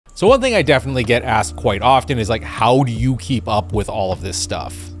So one thing I definitely get asked quite often is like, how do you keep up with all of this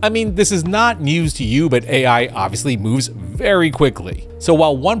stuff? I mean, this is not news to you, but AI obviously moves very quickly. So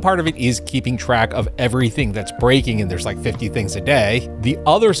while one part of it is keeping track of everything that's breaking, and there's like 50 things a day, the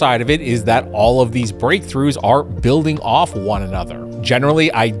other side of it is that all of these breakthroughs are building off one another.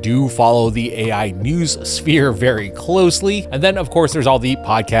 Generally, I do follow the AI news sphere very closely. And then of course, there's all the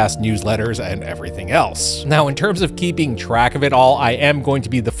podcast newsletters and everything else. Now, in terms of keeping track of it all, I am going to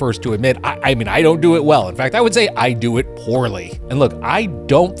be the first to admit, I mean, I don't do it well. In fact, I would say I do it poorly. And look, I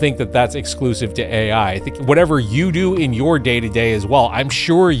don't think that that's exclusive to AI. I think whatever you do in your day-to-day as well, I'm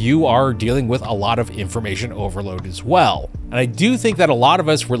sure you are dealing with a lot of information overload as well. And I do think that a lot of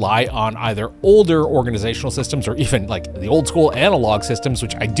us rely on either older organizational systems or even like the old school analog systems,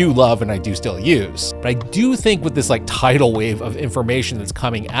 which I do love and I do still use. But I do think with this like tidal wave of information that's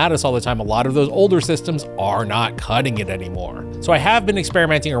coming at us all the time, a lot of those older systems are not cutting it anymore. So I have been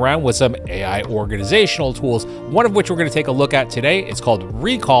experimenting around with some AI organizational tools, one of which we're going to take a look at today. It's called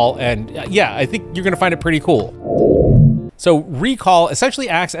Recall. And yeah, I think you're going to find it pretty cool. So Recall essentially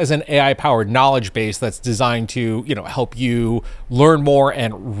acts as an AI-powered knowledge base that's designed to, help you learn more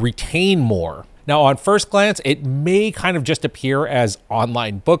and retain more. Now, on first glance, it may kind of just appear as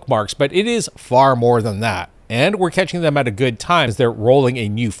online bookmarks, but it is far more than that. And we're catching them at a good time as they're rolling a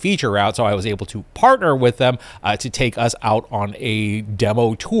new feature out. So I was able to partner with them to take us out on a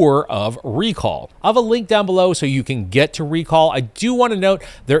demo tour of Recall. I'll have a link down below so you can get to Recall. I do want to note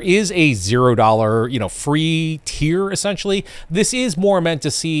there is a $0, free tier essentially. This is more meant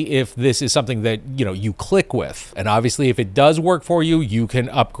to see if this is something that, you click with. And obviously if it does work for you, you can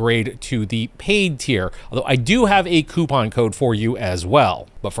upgrade to the paid tier. Although I do have a coupon code for you as well.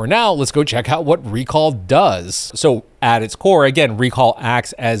 But for now, let's go check out what Recall does. So at its core, again, Recall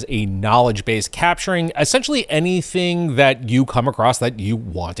acts as a knowledge base, capturing essentially anything that you come across that you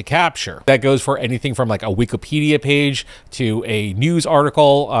want to capture. That goes for anything from like a Wikipedia page to a news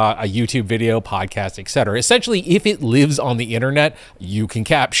article, a YouTube video, podcast, etc. Essentially, if it lives on the internet, you can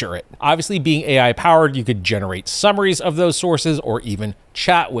capture it. Obviously, being AI powered, you could generate summaries of those sources or even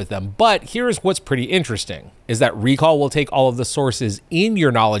chat with them. But here's what's pretty interesting, is that Recall will take all of the sources in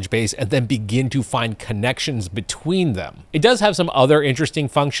your knowledge base and then begin to find connections between them. It does have some other interesting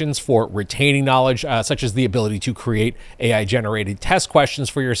functions for retaining knowledge, such as the ability to create AI-generated test questions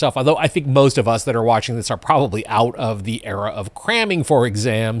for yourself, although I think most of us that are watching this are probably out of the era of cramming for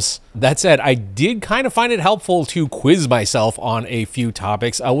exams. That said, I did kind of find it helpful to quiz myself on a few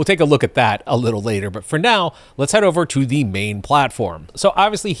topics. We'll take a look at that a little later, but for now, let's head over to the main platform. So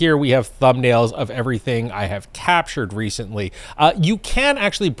obviously here we have thumbnails of everything I have captured recently. You can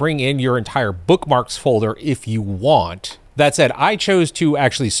actually bring in your entire bookmarks folder if you want. That said, I chose to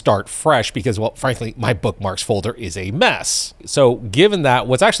actually start fresh because, well, frankly, my bookmarks folder is a mess. So given that,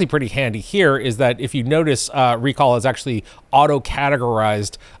 what's actually pretty handy here is that if you notice, Recall has actually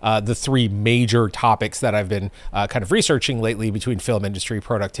auto-categorized the three major topics that I've been kind of researching lately between film industry,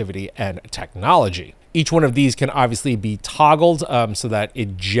 productivity, and technology. Each one of these can obviously be toggled so that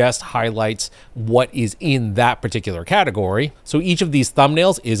it just highlights what is in that particular category. So each of these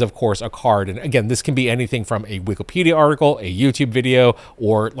thumbnails is, of course, a card. And again, this can be anything from a Wikipedia article, a YouTube video,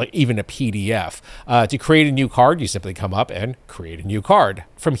 or like even a PDF. To create a new card, you simply come up and create a new card.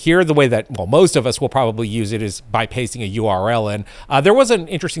 From here, the way that, well, most of us will probably use it is by pasting a URL in. There was an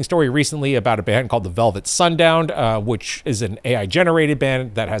interesting story recently about a band called the Velvet Sundown, which is an AI-generated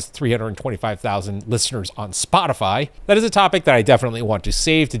band that has 325,000 listeners on Spotify. That is a topic that I definitely want to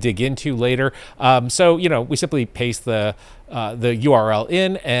save to dig into later. So, we simply paste the URL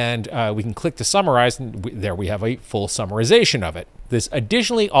in and we can click to summarize, and there we have a full summarization of it. This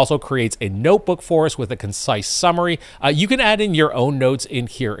additionally also creates a notebook for us with a concise summary. You can add in your own notes in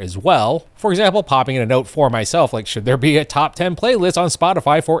here as well. For example, popping in a note for myself, like, should there be a top 10 playlist on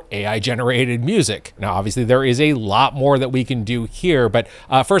Spotify for AI generated music? Now, obviously there is a lot more that we can do here, but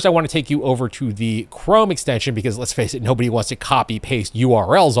first I want to take you over to the Chrome extension because let's face it, nobody wants to copy paste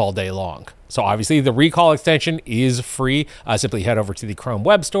URLs all day long. So obviously the Recall extension is free. Simply head over to the Chrome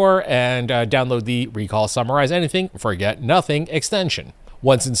Web Store and download the Recall Summarize Anything, Forget Nothing extension.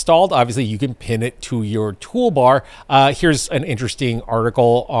 Once installed, obviously you can pin it to your toolbar. Here's an interesting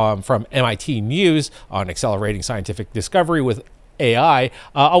article from MIT News on accelerating scientific discovery with AI.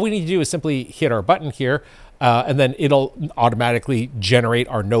 All we need to do is simply hit our button here. And then it'll automatically generate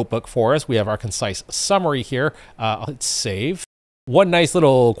our notebook for us. We have our concise summary here. I'll hit save. One nice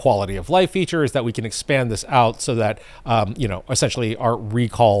little quality of life feature is that we can expand this out so that, essentially our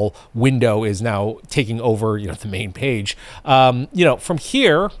Recall window is now taking over, the main page. From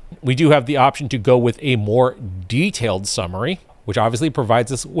here, we do have the option to go with a more detailed summary, which obviously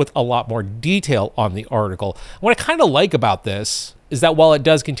provides us with a lot more detail on the article. What I kind of like about this is that while it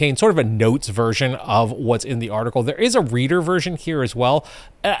does contain sort of a notes version of what's in the article, there is a reader version here as well.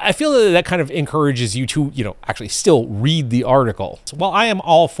 I feel that kind of encourages you to, actually still read the article. So while I am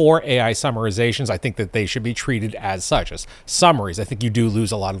all for AI summarizations, I think that they should be treated as such, as summaries. I think you do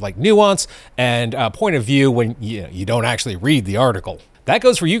lose a lot of nuance and point of view when you don't actually read the article. That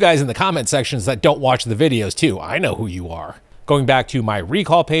goes for you guys in the comment sections that don't watch the videos too. I know who you are. Going back to my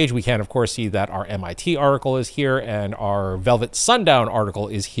recall page, we can of course see that our MIT article is here and our Velvet Sundown article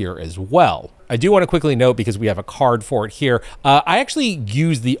is here as well. I do want to quickly note, because we have a card for it here, I actually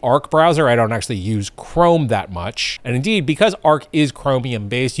use the Arc browser. I don't actually use Chrome that much. And indeed, because Arc is Chromium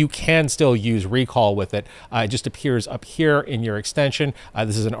based, you can still use recall with it. It just appears up here in your extension.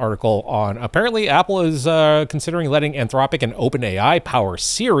 This is an article on, apparently Apple is considering letting Anthropic and OpenAI power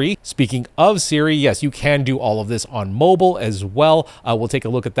Siri. Speaking of Siri, yes, you can do all of this on mobile as well. We'll take a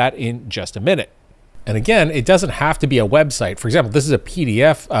look at that in just a minute. And again, it doesn't have to be a website. For example, this is a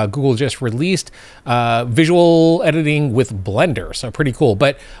PDF Google just released, visual editing with Blender. So pretty cool.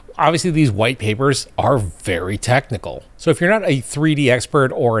 But obviously these white papers are very technical. So if you're not a 3D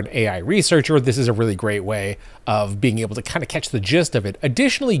expert or an AI researcher, this is a really great way of being able to kind of catch the gist of it.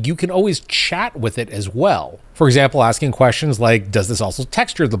 Additionally, you can always chat with it as well. For example, asking questions like, does this also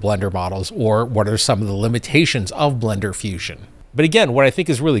texture the Blender models? Or what are some of the limitations of Blender Fusion? But again, what I think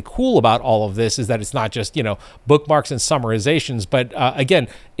is really cool about all of this is that it's not just, bookmarks and summarizations, but again,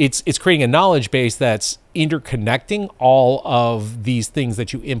 it's creating a knowledge base that's interconnecting all of these things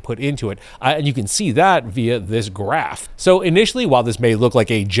that you input into it. And you can see that via this graph. So initially, while this may look like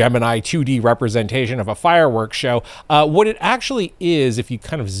a Gemini 2D representation of a fireworks show, what it actually is, if you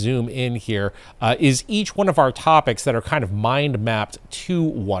kind of zoom in here, is each one of our topics that are kind of mind mapped to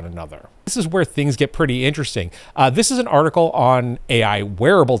one another. This is where things get pretty interesting. This is an article on AI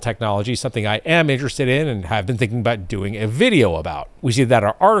wearable technology, something I am interested in and have been thinking about doing a video about. We see that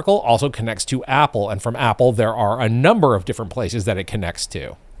our article also connects to Apple, and from Apple, there are a number of different places that it connects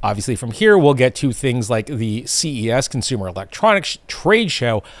to. Obviously, from here, we'll get to things like the CES, Consumer Electronics Trade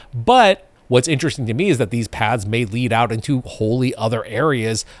Show, but what's interesting to me is that these paths may lead out into wholly other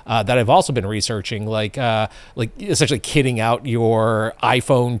areas that I've also been researching, like essentially kitting out your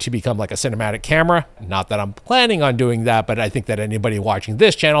iPhone to become like a cinematic camera. Not that I'm planning on doing that, but I think that anybody watching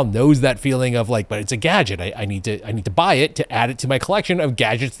this channel knows that feeling of but it's a gadget. I need to buy it to add it to my collection of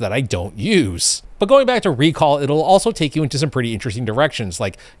gadgets that I don't use. But going back to recall, it'll also take you into some pretty interesting directions,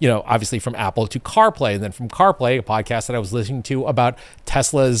 like, obviously from Apple to CarPlay, and then from CarPlay, a podcast that I was listening to about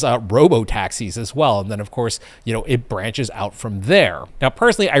Tesla's robo-taxis as well. And then, of course, it branches out from there. Now,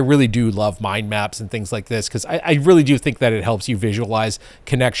 personally, I really do love mind maps and things like this, because I really do think that it helps you visualize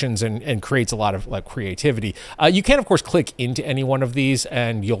connections and creates a lot of creativity. You can, of course, click into any one of these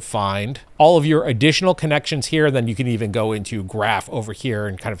and you'll find all of your additional connections here. And then you can even go into graph over here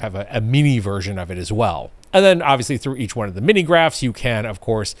and kind of have a mini version of it as well. And then obviously through each one of the mini graphs, you can, of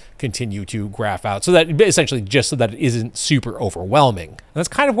course, continue to graph out, so that essentially just so that it isn't super overwhelming. And that's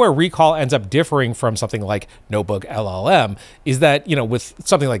kind of where recall ends up differing from something like Notebook LLM, is that, with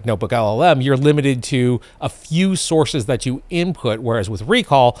something like Notebook LLM, you're limited to a few sources that you input, whereas with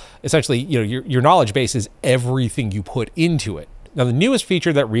recall, essentially, your knowledge base is everything you put into it. Now, the newest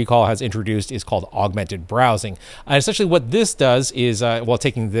feature that Recall has introduced is called Augmented Browsing. And essentially what this does is, while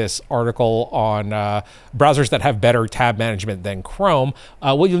taking this article on browsers that have better tab management than Chrome,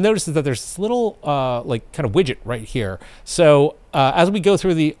 what you'll notice is that there's this little kind of widget right here. So as we go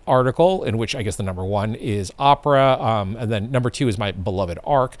through the article, in which I guess the number 1 is Opera, and then number 2 is my beloved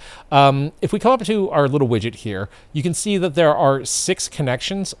Arc. If we come up to our little widget here, you can see that there are 6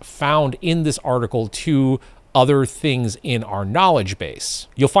 connections found in this article to other things in our knowledge base.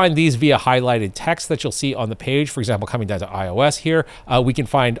 You'll find these via highlighted text that you'll see on the page. For example, coming down to iOS here, we can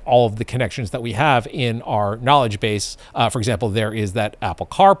find all of the connections that we have in our knowledge base. For example, there is that Apple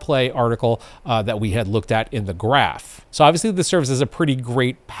CarPlay article that we had looked at in the graph. So obviously this serves as a pretty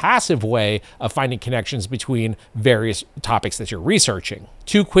great passive way of finding connections between various topics that you're researching.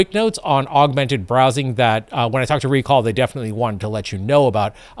 2 quick notes on augmented browsing that when I talked to Recall, they definitely wanted to let you know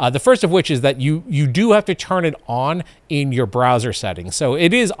about. The first of which is that you do have to turn it on in your browser settings. So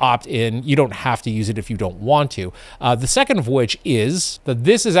it is opt-in. You don't have to use it if you don't want to. The second of which is that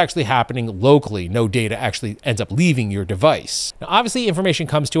this is actually happening locally. No data actually ends up leaving your device. Now, obviously information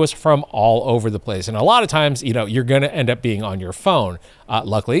comes to us from all over the place. And a lot of times, you're going to end up being on your phone.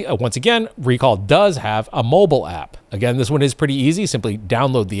 Luckily, once again, Recall does have a mobile app. Again, this one is pretty easy. Simply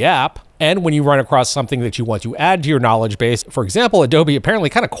download the app. And when you run across something that you want to add to your knowledge base, for example, Adobe apparently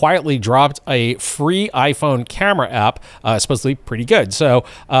kind of quietly dropped a free iPhone camera app, supposedly pretty good. So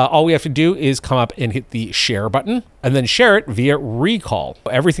all we have to do is come up and hit the share button and then share it via Recall.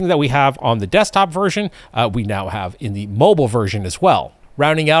 Everything that we have on the desktop version, we now have in the mobile version as well.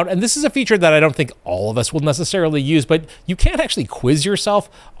 Rounding out, and this is a feature that I don't think all of us will necessarily use, but you can actually quiz yourself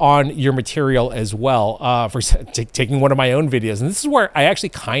on your material as well. For taking one of my own videos, and this is where I actually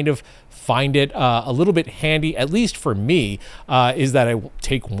kind of find it a little bit handy, at least for me, is that I will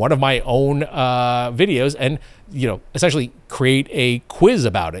take one of my own videos and, essentially create a quiz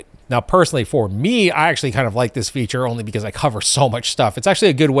about it. Now, personally, for me, I actually kind of like this feature only because I cover so much stuff. It's actually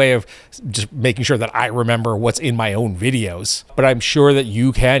a good way of just making sure that I remember what's in my own videos. But I'm sure that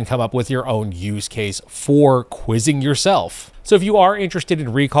you can come up with your own use case for quizzing yourself. So if you are interested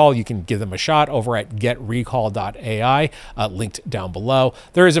in Recall, you can give them a shot over at getrecall.ai, linked down below.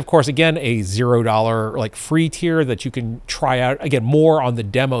 There is, of course, again, a $0 free tier that you can try out. Again, more on the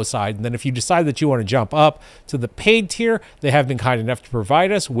demo side. And then if you decide that you want to jump up to the paid tier, they have been kind enough to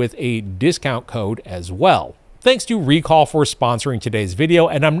provide us with a discount code as well. Thanks to Recall for sponsoring today's video.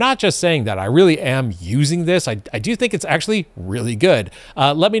 And I'm not just saying that, I really am using this. I do think it's actually really good.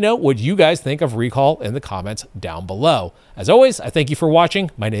 Let me know what you guys think of Recall in the comments down below. As always, I thank you for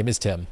watching. My name is Tim.